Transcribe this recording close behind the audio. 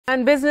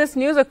And business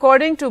news,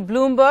 according to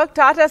Bloomberg,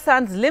 Tata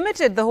Sons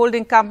Ltd, the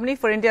holding company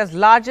for India's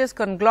largest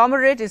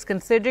conglomerate, is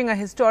considering a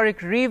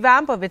historic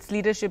revamp of its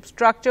leadership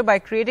structure by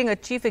creating a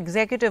chief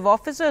executive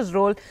officer's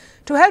role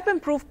to help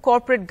improve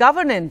corporate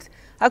governance.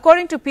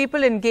 According to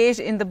people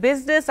engaged in the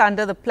business,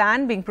 under the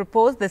plan being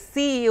proposed, the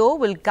CEO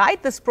will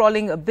guide the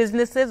sprawling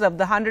businesses of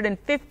the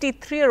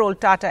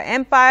 153-year-old Tata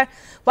empire,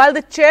 while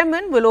the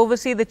chairman will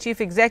oversee the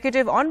chief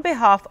executive on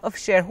behalf of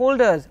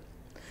shareholders.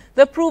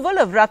 The approval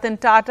of Ratan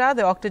Tata,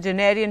 the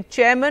octogenarian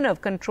chairman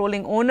of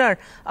controlling owner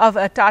of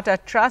Tata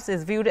Trust,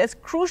 is viewed as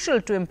crucial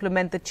to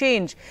implement the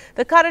change.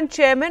 The current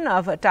chairman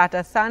of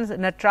Tata Sons,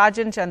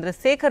 Natarajan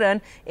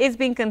Chandrasekaran, is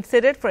being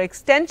considered for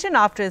extension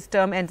after his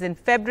term ends in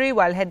February,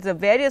 while heads of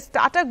various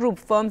Tata Group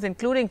firms,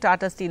 including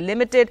Tata Steel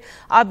Ltd,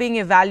 are being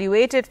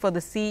evaluated for the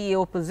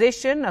CEO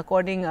position.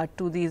 According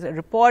to these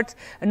reports,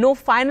 no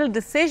final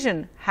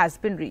decision has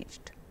been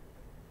reached.